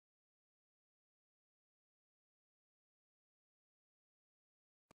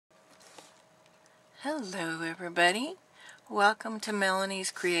Hello everybody, welcome to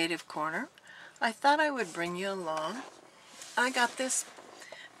Melanie's Creative Corner. I thought I would bring you along. I got this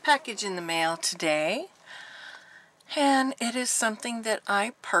package in the mail today and it is something that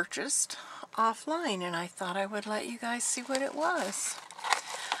I purchased offline and I thought I would let you guys see what it was.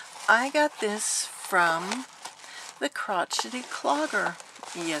 I got this from the Crotchety Clogger.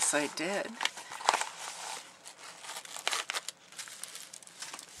 Yes, I did.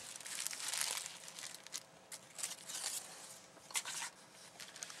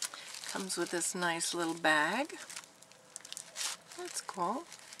 Comes with this nice little bag. That's cool.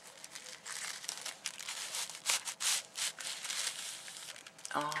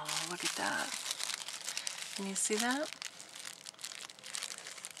 Oh, look at that. Can you see that?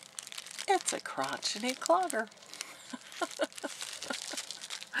 It's a crotchety clogger.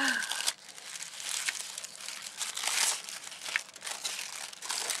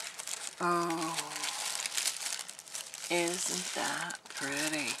 Oh, isn't that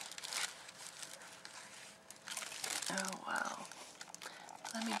pretty? Oh, wow.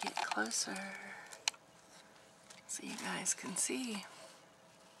 Let me get closer so you guys can see.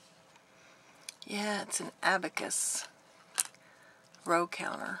 Yeah, it's an abacus row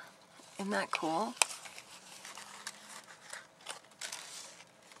counter. Isn't that cool?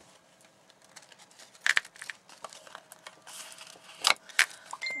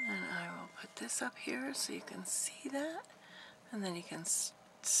 And I will put this up here so you can see that. And then you can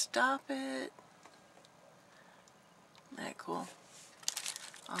stop it. Isn't that cool?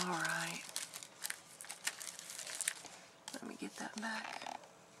 Alright. Let me get that back.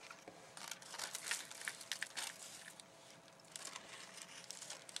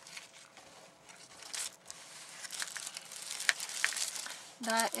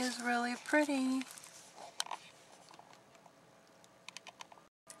 That is really pretty.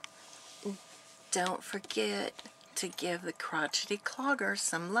 Don't forget to give the Crotchety Clogger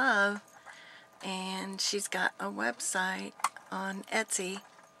some love. And she's got a website on Etsy.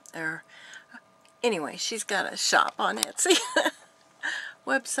 Or anyway, she's got a shop on Etsy.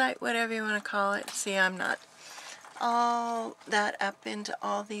 Website, whatever you want to call it. See, I'm not all that up into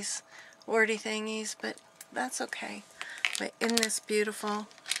all these wordy thingies, but that's okay. But isn't this beautiful?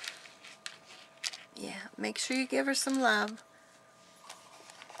 Yeah, make sure you give her some love.